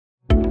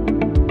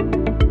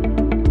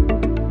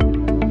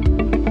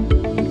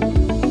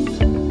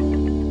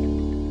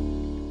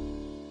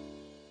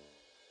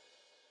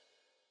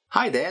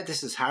Hi there,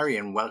 this is Harry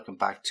and welcome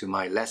back to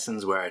my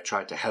lessons where I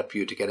try to help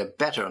you to get a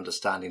better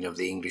understanding of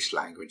the English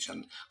language,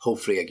 and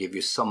hopefully I give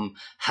you some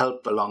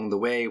help along the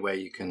way where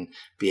you can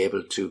be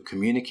able to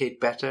communicate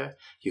better,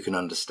 you can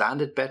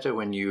understand it better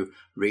when you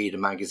read a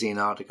magazine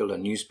article, a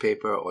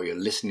newspaper, or you're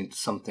listening to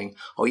something,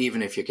 or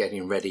even if you're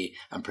getting ready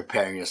and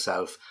preparing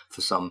yourself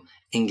for some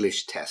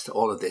English test.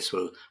 All of this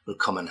will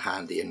come in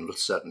handy and will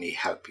certainly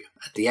help you.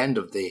 At the end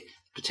of the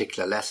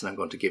particular lesson, I'm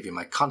going to give you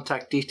my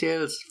contact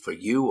details for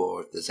you,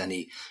 or if there's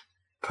any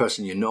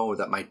person you know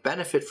that might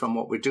benefit from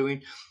what we're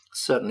doing,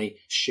 certainly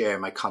share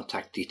my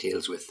contact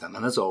details with them.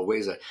 And as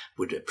always, I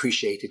would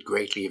appreciate it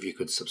greatly if you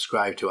could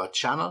subscribe to our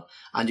channel,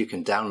 and you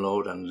can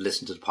download and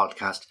listen to the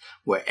podcast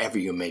wherever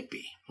you may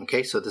be.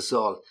 Okay, so this is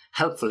all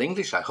helpful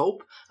English, I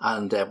hope.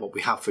 And what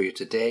we have for you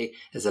today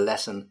is a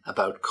lesson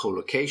about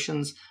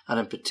collocations. And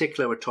in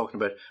particular, we're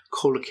talking about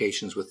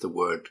collocations with the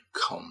word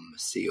come,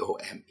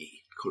 C-O-M-E.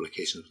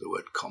 Collocations with the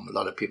word come. A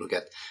lot of people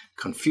get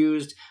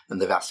confused,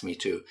 and they've asked me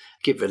to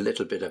give a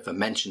little bit of a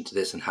mention to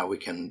this and how we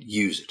can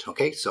use it.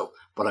 Okay, so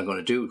what I'm going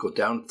to do is go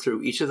down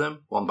through each of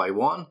them one by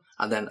one,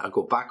 and then I'll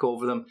go back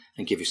over them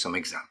and give you some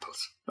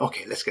examples.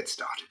 Okay, let's get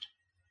started.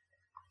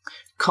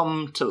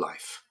 Come to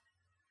life.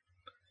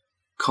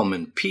 Come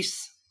in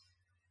peace.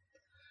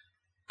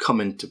 Come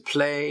into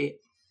play.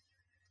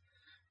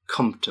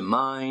 Come to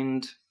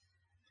mind.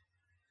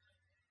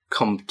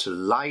 Come to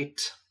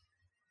light.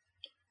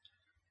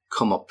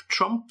 Come up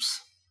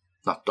trumps,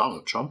 not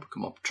Donald Trump,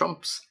 come up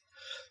trumps.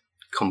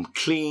 Come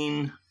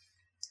clean.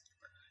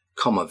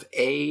 Come of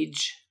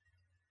age.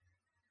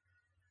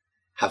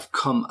 Have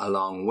come a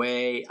long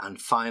way.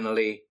 And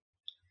finally,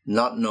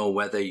 not know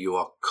whether you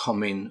are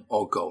coming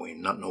or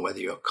going. Not know whether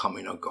you're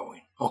coming or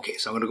going. Okay,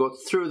 so I'm going to go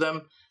through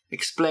them,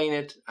 explain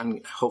it,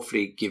 and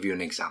hopefully give you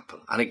an example.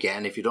 And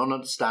again, if you don't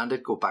understand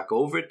it, go back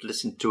over it,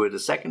 listen to it a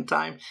second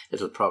time.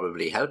 It'll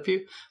probably help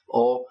you.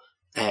 Or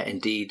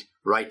indeed,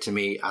 write to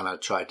me and I'll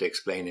try to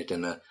explain it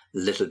in a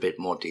little bit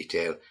more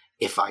detail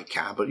if I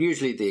can. But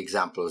usually the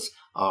examples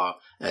are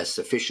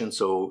sufficient.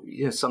 So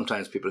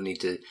sometimes people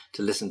need to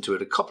listen to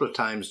it a couple of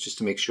times just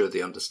to make sure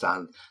they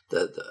understand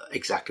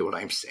exactly what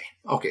I'm saying.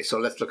 Okay, so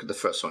let's look at the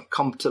first one.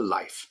 Come to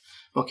life.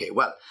 Okay,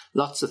 well,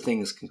 lots of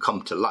things can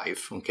come to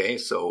life. Okay,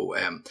 so,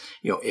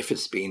 if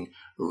it's been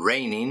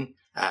raining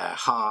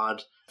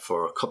hard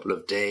for a couple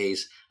of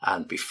days,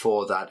 and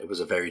before that it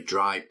was a very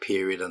dry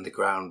period and the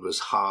ground was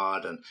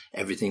hard and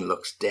everything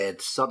looks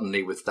dead,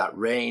 suddenly with that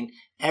rain,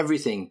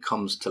 everything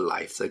comes to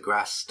life. The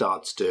grass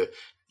starts to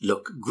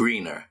look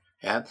greener.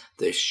 Yeah?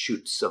 The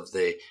shoots of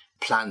the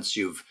plants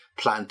you've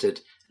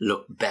planted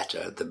look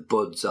better. The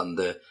buds on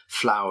the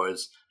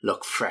flowers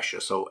look fresher.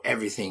 So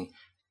everything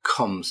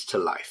comes to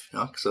life.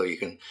 So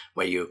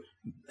where you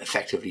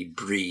effectively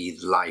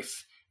breathe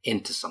life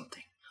into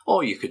something.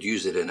 Or you could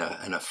use it in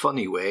a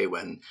funny way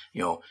when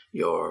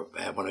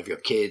one of your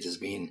kids has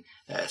been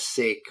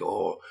sick,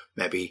 or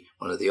maybe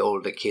one of the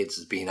older kids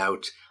has been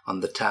out on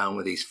the town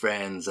with his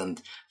friends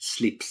and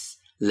sleeps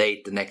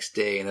late the next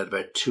day, and at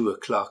about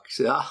 2:00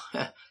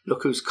 say,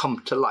 look who's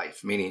come to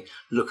life, meaning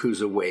look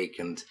who's awake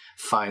and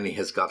finally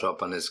has got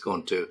up and is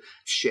going to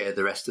share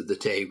the rest of the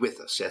day with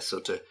us. Yes, so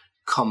to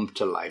come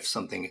to life,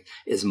 something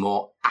is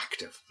more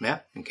active. Yeah,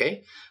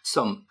 okay.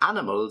 Some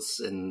animals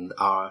in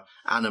our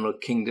animal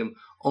kingdom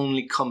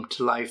only come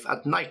to life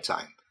at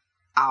nighttime.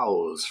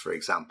 Owls, for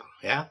example.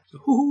 Yeah,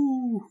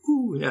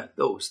 yeah,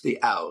 the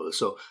owls.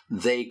 So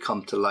they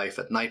come to life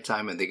at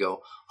nighttime and they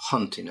go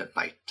hunting at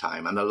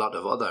nighttime. And a lot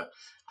of other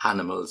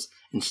animals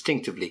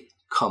instinctively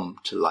come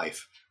to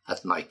life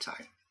at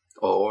nighttime.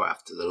 Or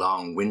after the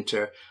long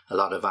winter, a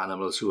lot of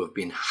animals who have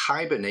been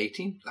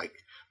hibernating, like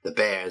the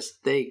bears,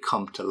 they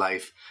come to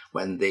life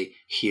when they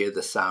hear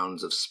the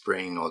sounds of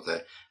spring, or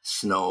the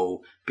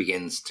snow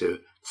begins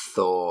to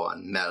thaw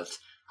and melt,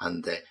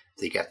 and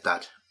they get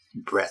that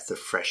breath of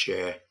fresh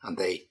air and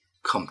they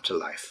come to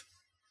life.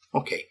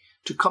 Okay,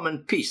 to come in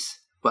peace.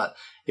 Well,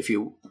 if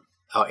you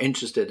are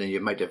interested, and you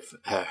might have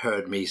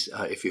heard me,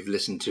 if you've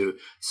listened to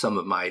some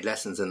of my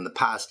lessons in the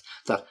past,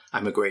 that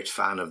I'm a great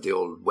fan of the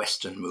old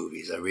Western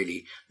movies. I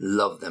really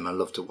love them. I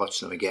love to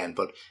watch them again.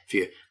 But if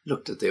you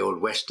looked at the old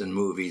Western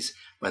movies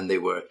when they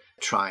were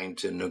trying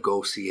to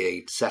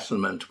negotiate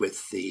settlement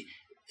with the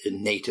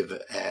Native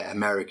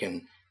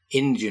American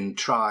Indian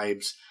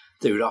tribes,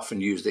 they would often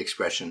use the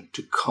expression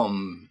to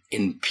come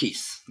in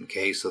peace.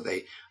 Okay, so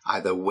they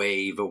either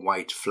wave a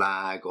white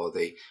flag, or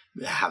they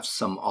have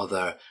some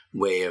other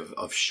way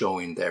of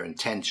showing their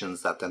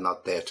intentions that they're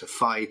not there to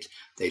fight.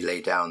 They lay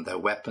down their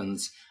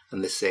weapons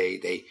and they say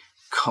they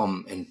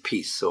come in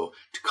peace. So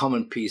to come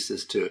in peace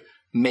is to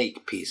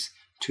make peace,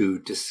 to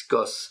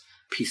discuss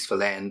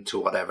peaceful end to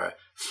whatever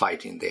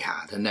fighting they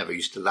had. It never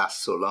used to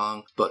last so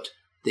long, but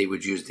they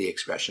would use the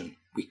expression,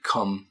 we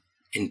come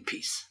in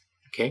peace.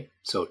 Okay,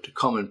 so to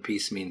come in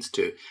peace means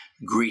to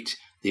greet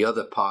the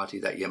other party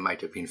that you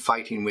might have been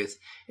fighting with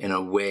in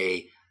a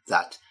way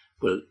that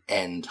will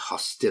end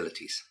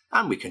hostilities.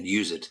 And we can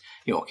use it,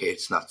 okay,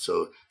 it's not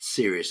so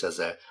serious as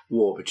a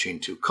war between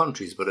two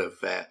countries, but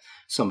if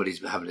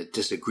somebody's having a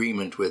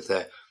disagreement with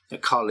a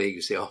colleague,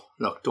 you say, oh,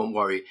 look, don't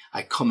worry,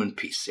 I come in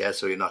peace. Yeah,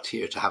 so you're not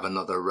here to have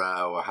another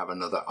row or have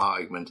another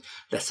argument.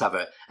 Let's have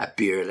a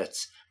beer.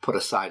 Let's put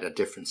aside our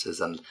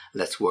differences and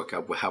let's work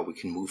out how we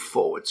can move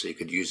forward. So you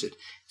could use it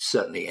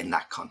certainly in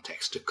that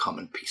context, to come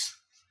in peace.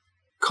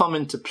 Come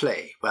into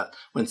play. Well,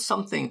 when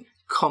something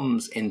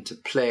comes into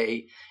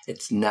play,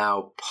 it's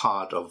now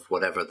part of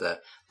whatever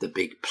the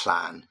big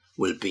plan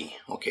will be.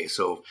 Okay,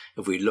 so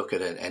if we look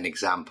at an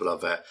example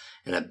of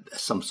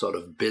some sort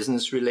of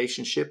business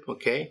relationship,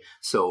 okay,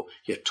 so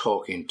you're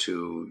talking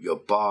to your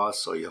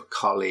boss or your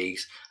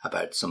colleagues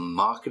about some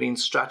marketing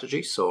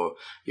strategy. So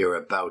you're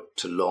about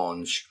to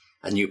launch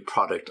a new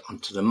product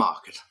onto the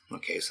market.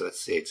 Okay, so let's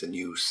say it's a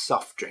new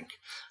soft drink,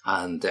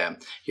 and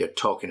you're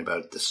talking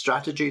about the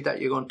strategy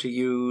that you're going to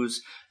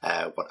use,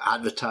 what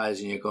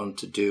advertising you're going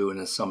to do, and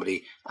then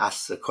somebody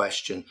asks the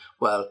question,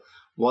 well,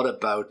 what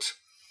about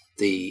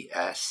the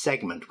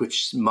segment?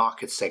 Which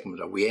market segment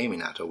are we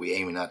aiming at? Are we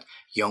aiming at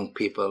young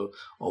people?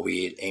 Are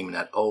we aiming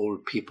at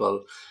old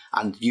people?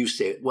 And you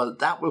say, well,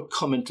 that will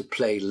come into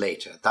play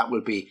later. That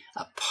will be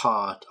a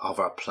part of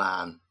our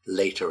plan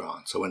later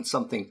on. So when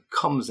something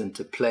comes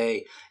into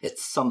play,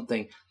 it's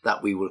something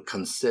that we will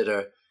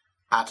consider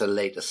at a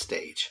later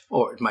stage,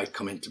 or it might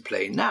come into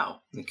play now.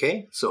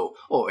 Okay, so,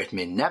 or it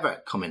may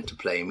never come into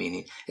play,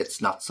 meaning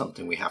it's not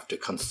something we have to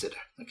consider.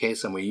 Okay,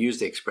 so when we use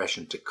the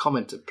expression to come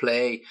into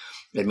play,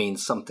 it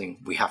means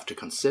something we have to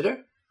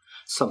consider,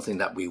 something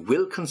that we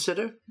will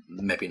consider,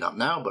 maybe not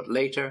now, but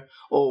later,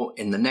 or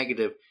in the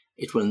negative,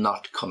 it will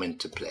not come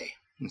into play.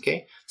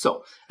 Okay,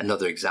 so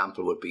another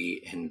example would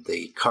be in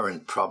the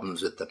current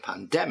problems with the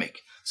pandemic.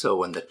 So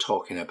when they're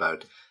talking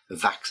about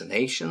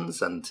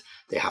vaccinations and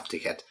they have to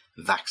get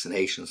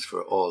vaccinations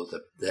for all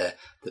the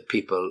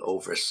people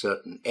over a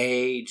certain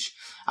age,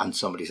 and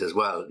somebody says,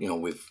 well, you know,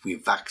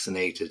 we've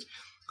vaccinated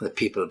the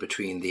people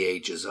between the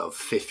ages of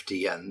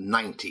 50 and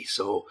 90,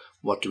 so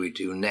what do we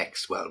do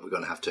next? Well, we're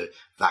going to have to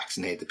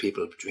vaccinate the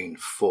people between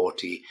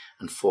 40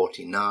 and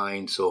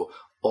 49, so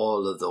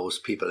all of those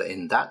people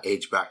in that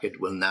age bracket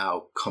will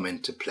now come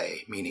into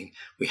play, meaning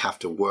we have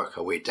to work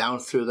our way down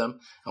through them,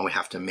 and we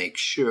have to make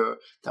sure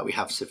that we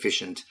have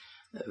sufficient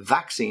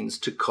vaccines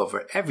to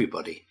cover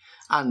everybody.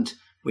 And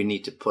we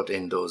need to put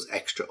in those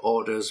extra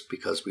orders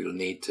because we'll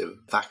need to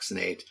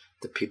vaccinate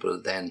the people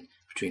then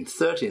between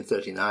 30 and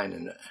 39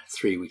 in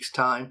 3 weeks'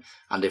 time.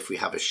 And if we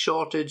have a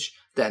shortage,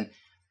 then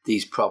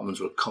these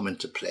problems will come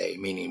into play,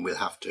 meaning we'll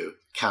have to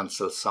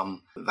cancel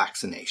some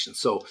vaccinations.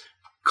 So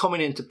coming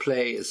into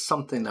play is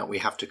something that we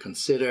have to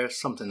consider,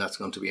 something that's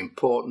going to be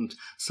important,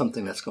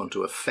 something that's going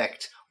to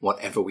affect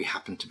whatever we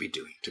happen to be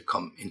doing to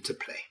come into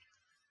play.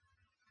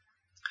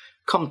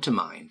 Come to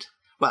mind.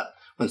 Well,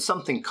 when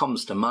something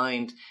comes to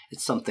mind,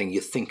 it's something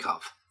you think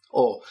of,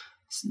 or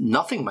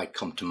nothing might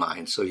come to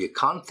mind, so you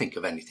can't think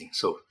of anything.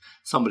 So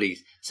somebody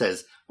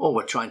says, oh,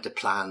 we're trying to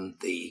plan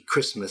the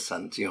Christmas,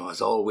 and, you know,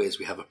 as always,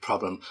 we have a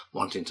problem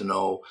wanting to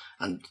know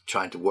and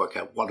trying to work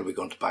out what are we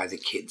going to buy the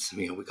kids.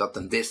 You know, we got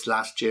them this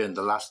last year, and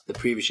the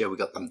previous year we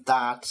got them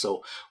that.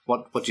 So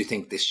what do you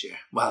think this year?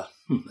 Well,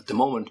 at the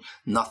moment,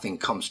 nothing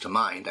comes to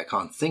mind. I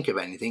can't think of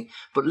anything,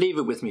 but leave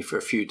it with me for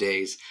a few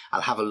days.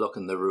 I'll have a look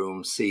in the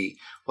room, see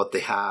what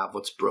they have,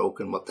 what's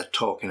broken, what they're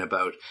talking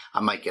about. I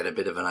might get a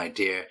bit of an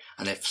idea.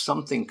 And if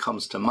something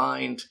comes to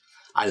mind,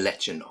 I'll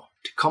let you know.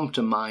 To come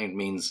to mind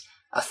means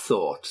a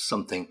thought,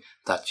 something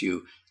that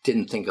you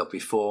didn't think of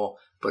before,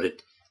 but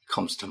it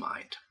comes to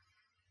mind.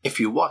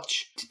 If you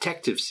watch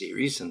detective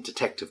series and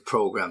detective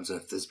programs, and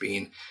if there's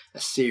been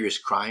a serious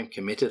crime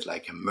committed,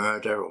 like a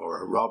murder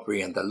or a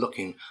robbery, and they're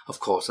looking,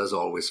 of course, as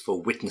always,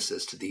 for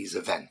witnesses to these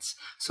events.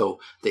 So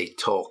they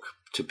talk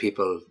to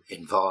people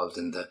involved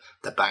in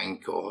the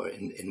bank or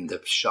in the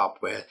shop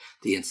where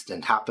the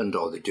incident happened,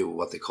 or they do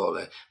what they call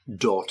a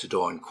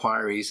door-to-door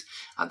inquiries,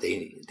 and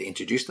they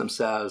introduce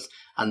themselves.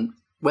 And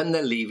when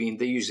they're leaving,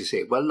 they usually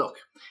say, well, look,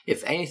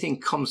 if anything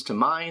comes to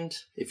mind,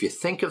 if you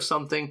think of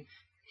something,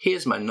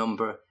 here's my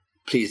number,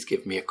 please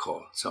give me a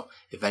call. So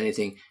if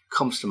anything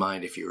comes to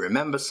mind, if you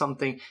remember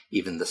something,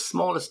 even the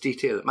smallest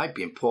detail that might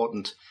be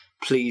important,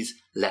 please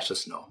let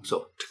us know.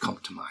 So to come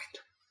to mind.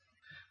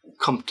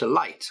 Come to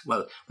light.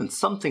 Well, when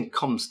something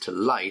comes to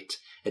light,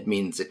 it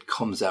means it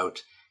comes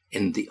out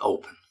in the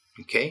open.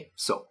 Okay,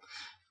 so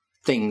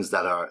things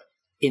that are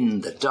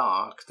in the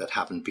dark that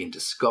haven't been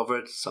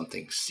discovered,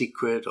 something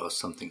secret or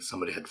something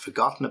somebody had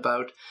forgotten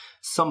about,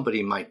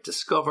 somebody might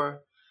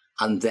discover,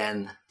 and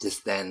then this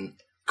then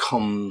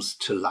comes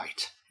to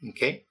light.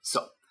 Okay,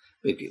 so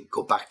we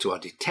go back to our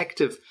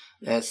detective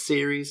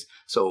series.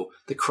 So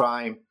the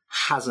crime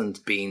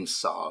hasn't been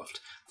solved.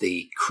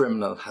 The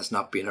criminal has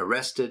not been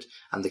arrested,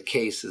 and the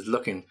case is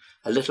looking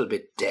a little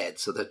bit dead.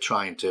 So they're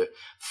trying to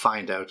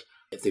find out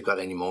if they've got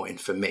any more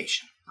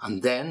information.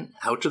 And then,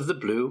 out of the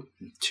blue,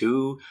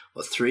 2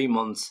 or 3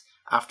 months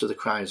after the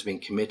crime has been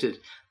committed,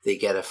 they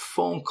get a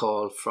phone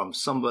call from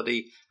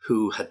somebody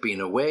who had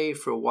been away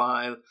for a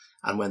while,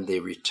 and when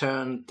they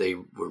returned, they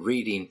were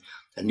reading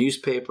a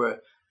newspaper,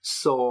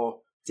 saw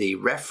the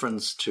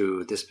reference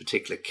to this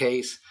particular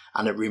case,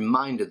 and it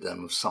reminded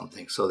them of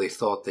something. So they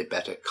thought they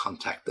better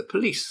contact the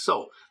police.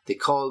 So they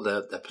called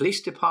the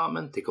police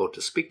department. They go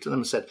to speak to them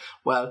and said,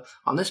 well,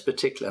 on this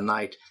particular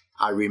night,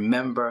 I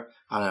remember,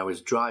 and I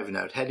was driving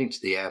out, heading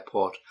to the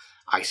airport,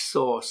 I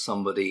saw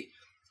somebody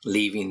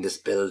leaving this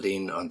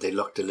building, and they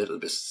looked a little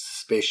bit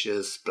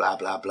suspicious, blah,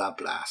 blah, blah,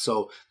 blah.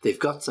 So they've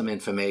got some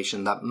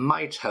information that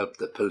might help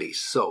the police.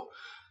 So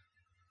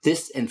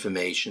this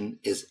information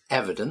is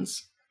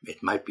evidence.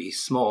 It might be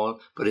small,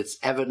 but it's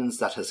evidence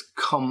that has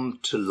come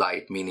to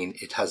light, meaning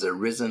it has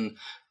arisen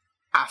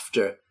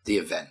after the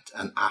event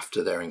and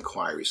after their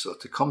inquiry. So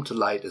to come to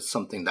light is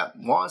something that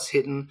was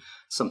hidden,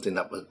 something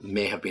that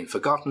may have been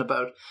forgotten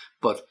about,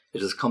 but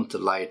it has come to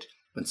light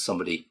when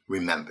somebody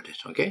remembered it,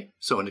 okay?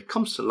 So when it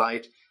comes to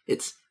light,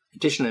 it's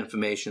additional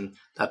information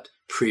that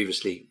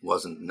previously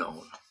wasn't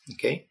known,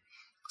 okay?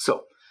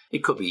 So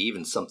it could be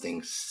even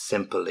something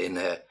simple in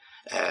a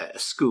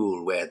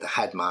school where the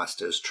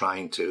headmaster is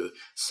trying to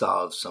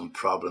solve some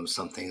problem,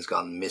 something's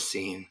gone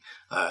missing,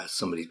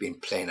 somebody's been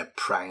playing a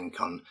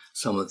prank on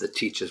some of the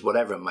teachers,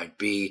 whatever it might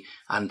be,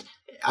 and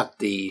at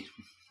the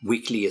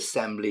weekly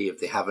assembly, if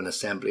they have an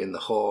assembly in the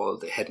hall,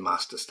 the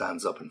headmaster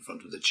stands up in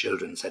front of the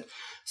children and said,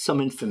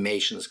 some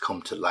information has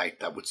come to light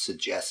that would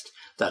suggest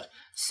that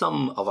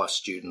some of our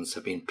students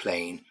have been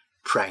playing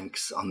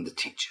pranks on the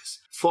teachers.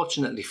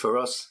 Fortunately for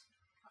us,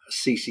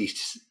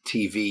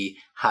 CCTV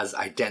has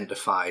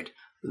identified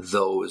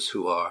those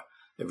who are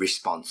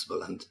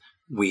responsible, and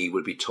we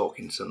will be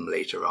talking to them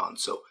later on.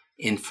 So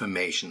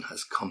information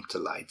has come to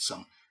light,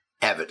 some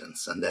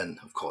evidence, and then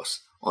of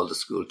course all the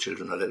school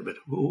children are a little bit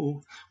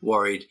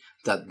worried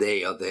that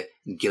they are the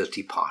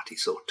guilty party,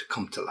 so to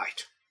come to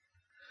light.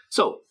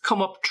 So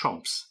come up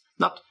trumps.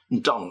 Not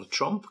Donald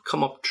Trump.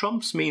 Come up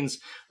trumps means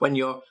when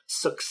you're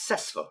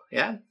successful,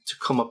 yeah? To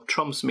come up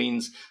trumps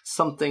means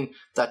something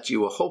that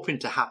you were hoping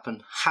to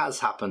happen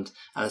has happened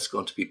and it's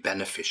going to be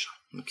beneficial,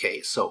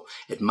 okay? So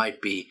it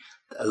might be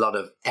a lot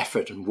of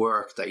effort and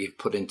work that you've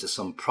put into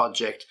some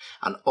project,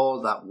 and all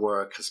that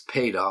work has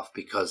paid off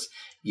because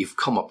you've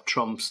come up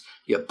trumps,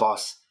 your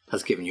boss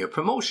has given you a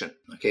promotion,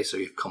 okay? So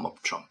you've come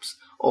up trumps.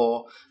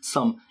 Or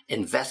some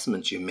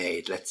investment you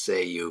made, let's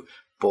say you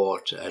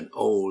bought an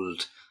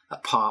old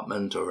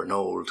apartment or an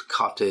old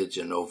cottage,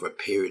 and over a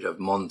period of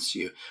months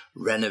you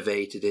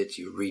renovated it,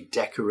 you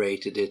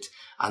redecorated it,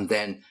 and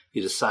then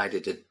you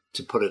decided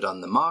to put it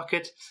on the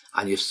market,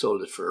 and you've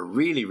sold it for a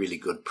really, really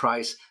good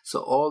price.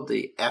 So all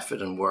the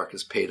effort and work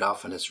has paid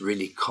off, and it's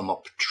really come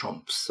up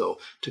trumps. So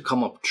to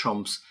come up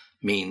trumps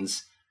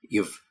means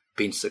you've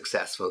been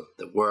successful.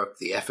 The work,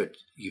 the effort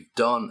you've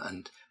done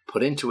and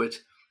put into it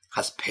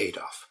has paid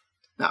off.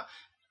 Now,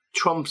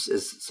 trumps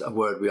is a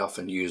word we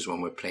often use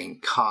when we're playing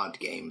card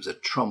games. A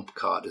trump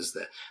card is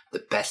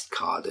the best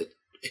card. It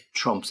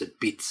trumps, it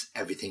beats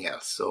everything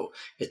else. So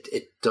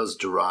it does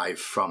derive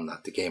from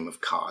that, the game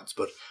of cards.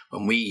 But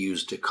when we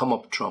use to come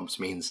up trumps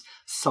means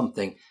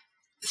something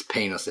is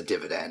paying us a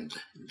dividend.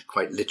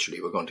 Quite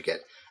literally, we're going to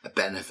get a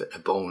benefit, a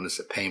bonus,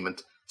 a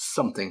payment,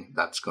 something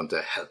that's going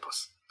to help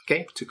us.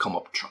 Okay, to come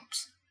up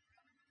trumps.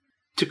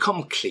 To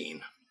come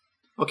clean.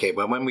 Okay,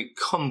 well, when we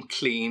come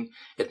clean,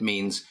 it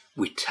means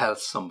we tell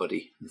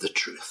somebody the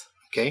truth,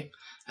 okay?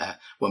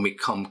 When we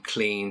come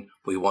clean,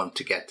 we want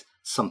to get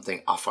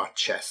something off our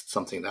chest,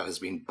 something that has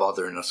been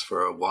bothering us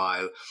for a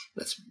while,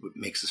 that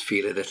makes us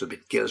feel a little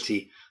bit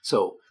guilty.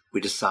 So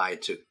we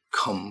decide to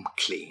come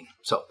clean.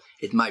 So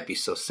it might be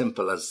so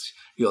simple as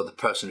you're the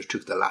person who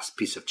took the last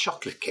piece of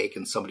chocolate cake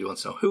and somebody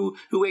wants to know,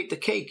 who ate the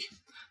cake?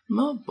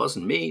 No, it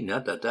wasn't me, and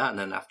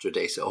then after a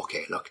day say,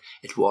 okay, look,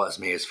 it was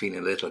me, I was feeling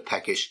a little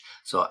peckish,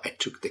 so I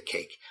took the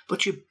cake.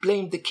 But you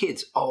blamed the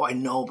kids. Oh, I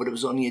know, but it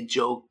was only a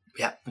joke.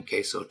 Yeah,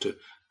 okay, so to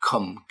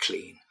come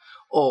clean.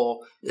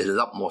 Or it's a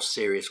lot more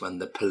serious when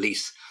the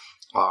police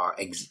are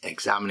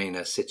examining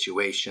a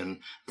situation.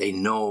 They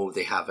know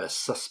they have a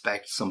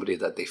suspect, somebody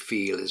that they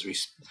feel is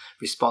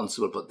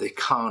responsible, but they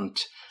can't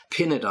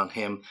pin it on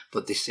him,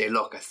 but they say,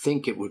 look, I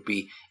think it would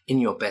be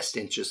in your best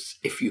interests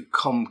if you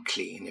come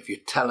clean. If you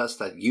tell us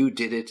that you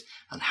did it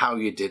and how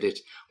you did it,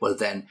 well,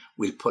 then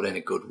we'll put in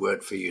a good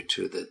word for you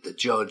to the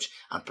judge,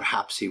 and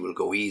perhaps he will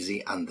go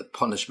easy and the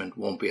punishment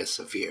won't be as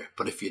severe.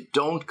 But if you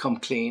don't come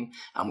clean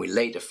and we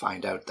later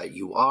find out that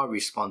you are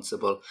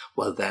responsible,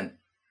 well, then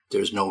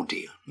there's no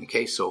deal.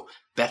 Okay, so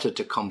better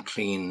to come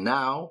clean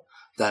now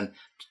than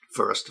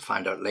for us to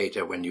find out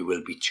later when you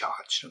will be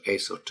charged. Okay,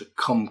 so to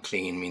come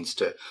clean means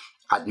to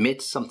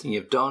admit something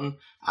you've done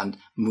and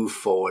move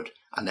forward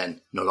and then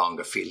no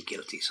longer feel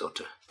guilty. So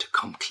to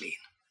come clean.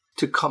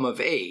 To come of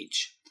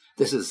age.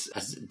 This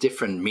has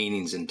different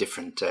meanings in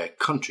different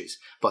countries.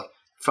 But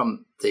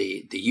from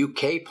the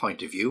UK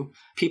point of view,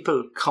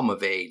 people come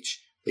of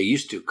age. They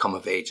used to come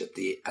of age at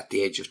the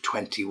age of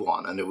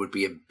 21, and it would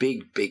be a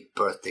big, big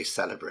birthday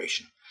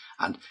celebration.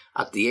 And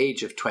at the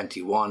age of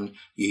 21,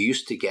 you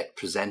used to get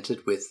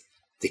presented with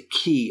the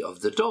key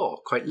of the door,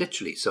 quite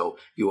literally. So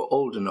you were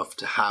old enough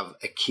to have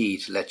a key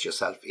to let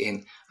yourself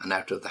in and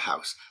out of the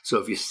house. So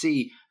if you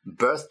see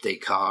birthday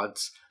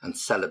cards and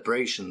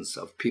celebrations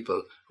of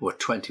people who are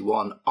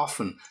 21,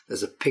 often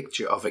there's a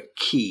picture of a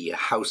key, a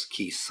house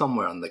key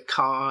somewhere on the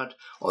card,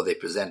 or they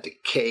present a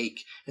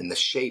cake in the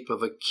shape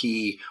of a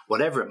key,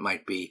 whatever it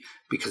might be,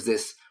 because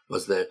this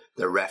was the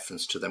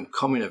reference to them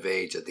coming of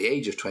age at the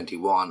age of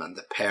 21, and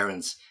the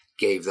parents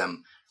gave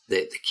them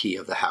the key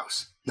of the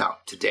house. Now,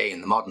 today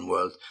in the modern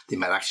world, they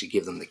might actually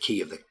give them the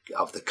key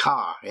of the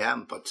car,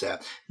 but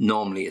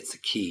normally it's the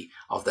key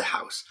of the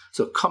house.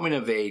 So coming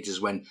of age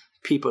is when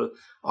people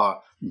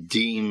are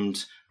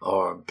deemed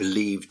or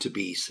believed to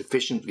be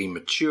sufficiently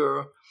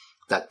mature,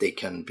 that they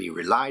can be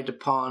relied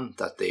upon,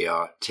 that they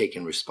are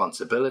taking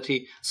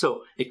responsibility.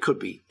 So it could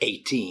be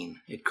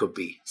 18, it could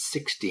be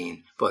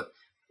 16, but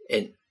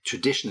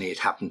traditionally it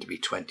happened to be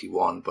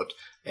 21. But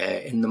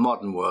in the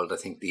modern world, I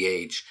think the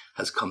age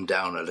has come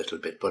down a little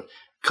bit. But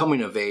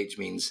coming of age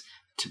means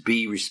to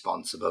be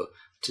responsible,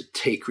 to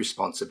take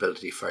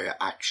responsibility for your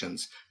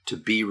actions, to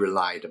be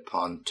relied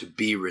upon, to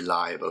be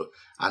reliable,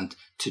 and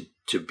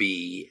to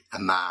be a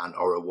man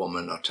or a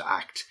woman, or to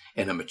act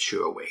in a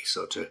mature way.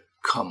 So to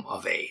come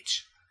of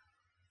age.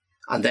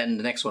 And then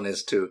the next one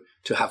is to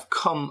have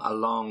come a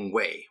long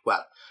way.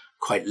 Well,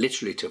 quite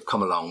literally, to have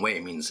come a long way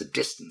means a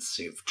distance.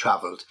 You've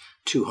travelled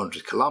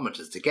 200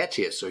 kilometres to get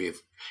here, so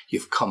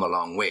you've come a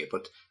long way.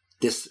 But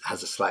this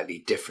has a slightly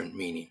different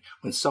meaning.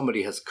 When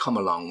somebody has come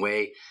a long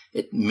way,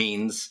 it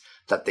means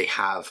that they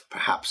have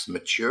perhaps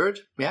matured,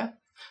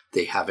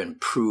 They have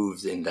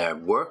improved in their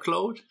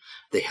workload.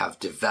 They have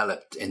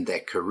developed in their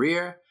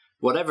career.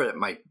 Whatever it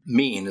might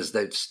mean is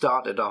they've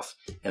started off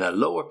in a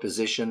lower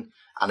position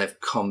and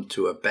have come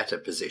to a better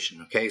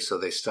position, okay? So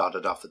they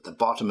started off at the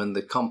bottom in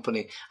the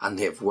company and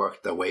they've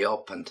worked their way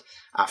up. And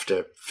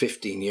after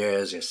 15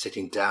 years, you're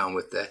sitting down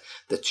with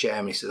the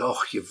chairman, he says,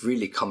 "Oh, you've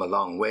really come a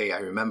long way. I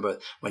remember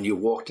when you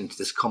walked into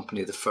this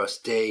company the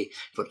first day,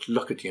 but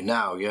look at you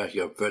now.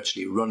 You're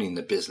virtually running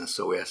the business.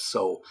 So we're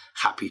so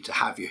happy to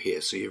have you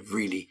here. So you've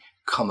really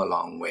come a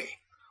long way."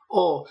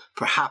 Or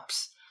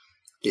perhaps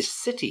this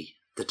city,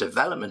 the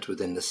development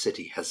within the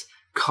city has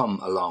come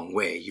a long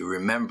way. You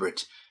remember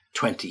it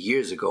 20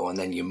 years ago, and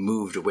then you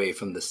moved away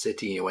from the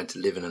city, you went to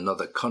live in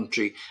another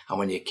country, and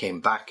when you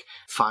came back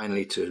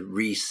finally to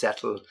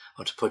resettle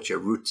or to put your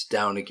roots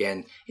down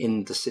again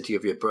in the city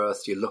of your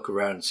birth, you look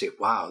around and say,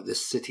 wow,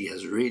 this city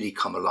has really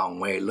come a long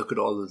way. Look at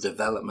all the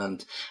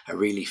development, a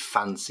really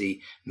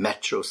fancy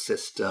metro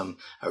system,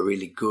 a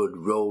really good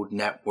road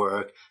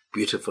network,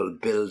 beautiful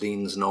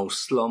buildings, no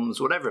slums,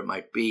 whatever it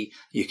might be.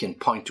 You can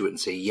point to it and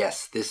say,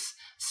 yes, this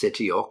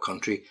city or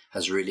country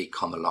has really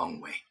come a long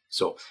way.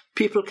 So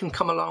people can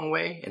come a long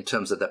way in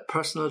terms of their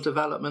personal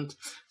development.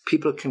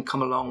 People can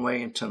come a long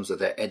way in terms of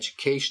their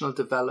educational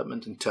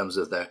development, in terms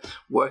of their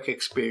work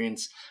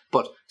experience.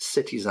 But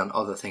cities and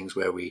other things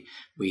where we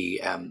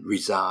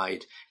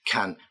reside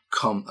can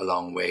come a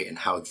long way in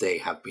how they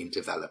have been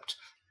developed.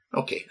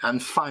 Okay,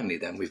 and finally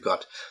then we've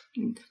got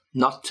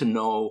not to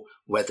know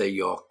whether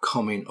you're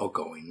coming or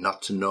going,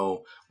 not to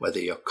know whether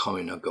you're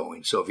coming or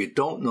going. So if you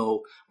don't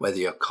know whether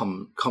you're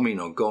coming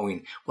or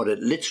going, what it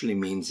literally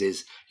means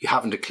is you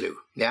haven't a clue.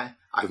 I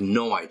have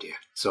no idea.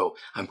 So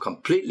I'm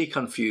completely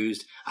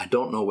confused. I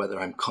don't know whether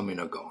I'm coming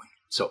or going.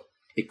 So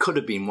it could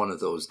have been one of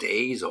those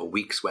days or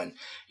weeks when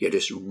you're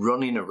just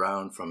running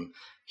around from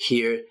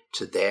here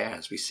to there,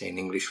 as we say in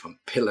English, from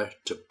pillar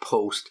to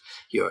post.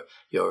 You're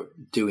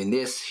doing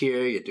this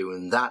here, you're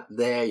doing that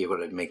there, you've got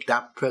to make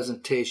that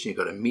presentation, you've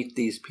got to meet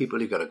these people,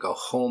 you've got to go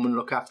home and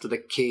look after the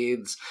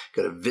kids,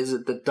 you've got to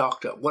visit the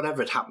doctor,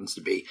 whatever it happens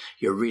to be.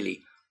 You're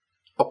really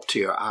up to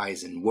your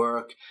eyes in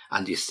work,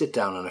 and you sit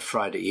down on a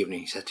Friday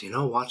evening, you say, you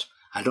know what?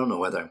 I don't know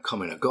whether I'm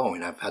coming or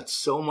going. I've had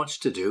so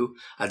much to do.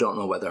 I don't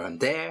know whether I'm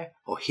there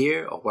or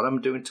here or what I'm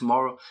doing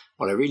tomorrow.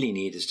 What I really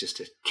need is just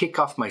to kick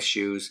off my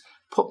shoes,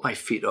 put my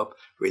feet up,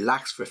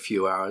 relax for a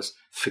few hours,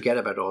 forget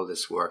about all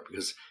this work,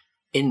 because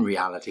in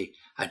reality,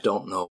 I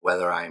don't know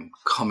whether I'm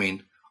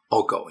coming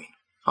or going.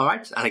 All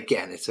right. And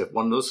again, it's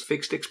one of those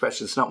fixed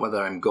expressions. It's not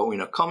whether I'm going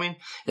or coming.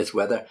 It's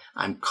whether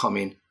I'm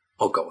coming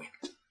or going.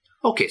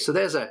 Okay. So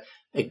there's a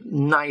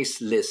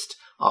nice list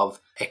of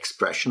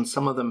expressions,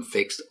 some of them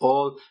fixed,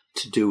 all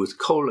to do with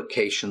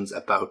collocations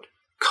about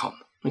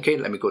come. Okay.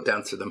 Let me go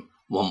down through them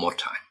one more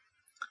time.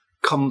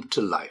 Come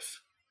to life.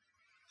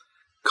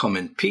 Come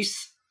in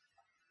peace.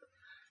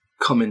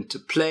 Come into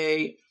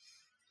play,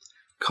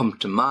 come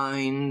to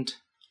mind,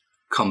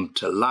 come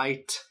to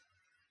light,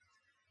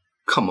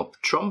 come up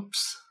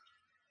trumps,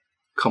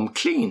 come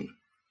clean,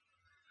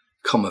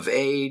 come of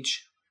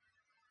age,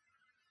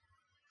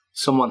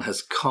 someone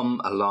has come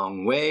a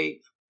long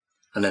way,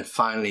 and then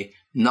finally,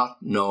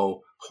 not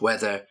know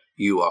whether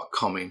you are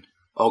coming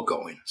or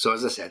going. So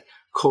as I said,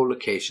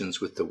 collocations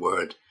with the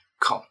word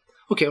come.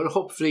 Okay, well,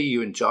 hopefully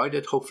you enjoyed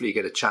it. Hopefully you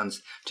get a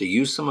chance to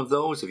use some of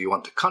those. If you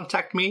want to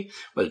contact me,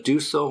 well, do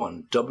so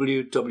on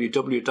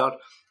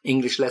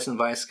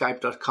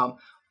www.englishlessonviaskype.com.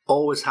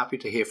 Always happy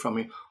to hear from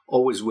you,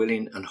 always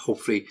willing, and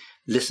hopefully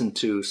listen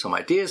to some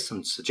ideas,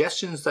 some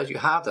suggestions that you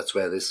have. That's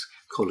where this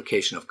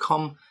collocation of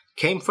come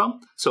came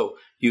from. So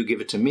you give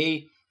it to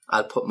me.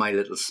 I'll put my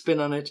little spin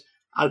on it,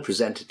 I'll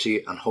present it to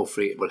you and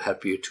hopefully it will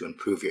help you to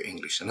improve your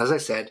English. And as I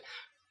said,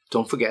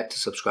 don't forget to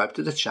subscribe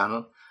to the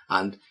channel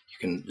and you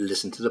can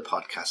listen to the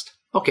podcast.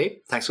 Okay,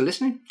 thanks for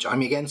listening. Join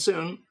me again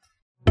soon.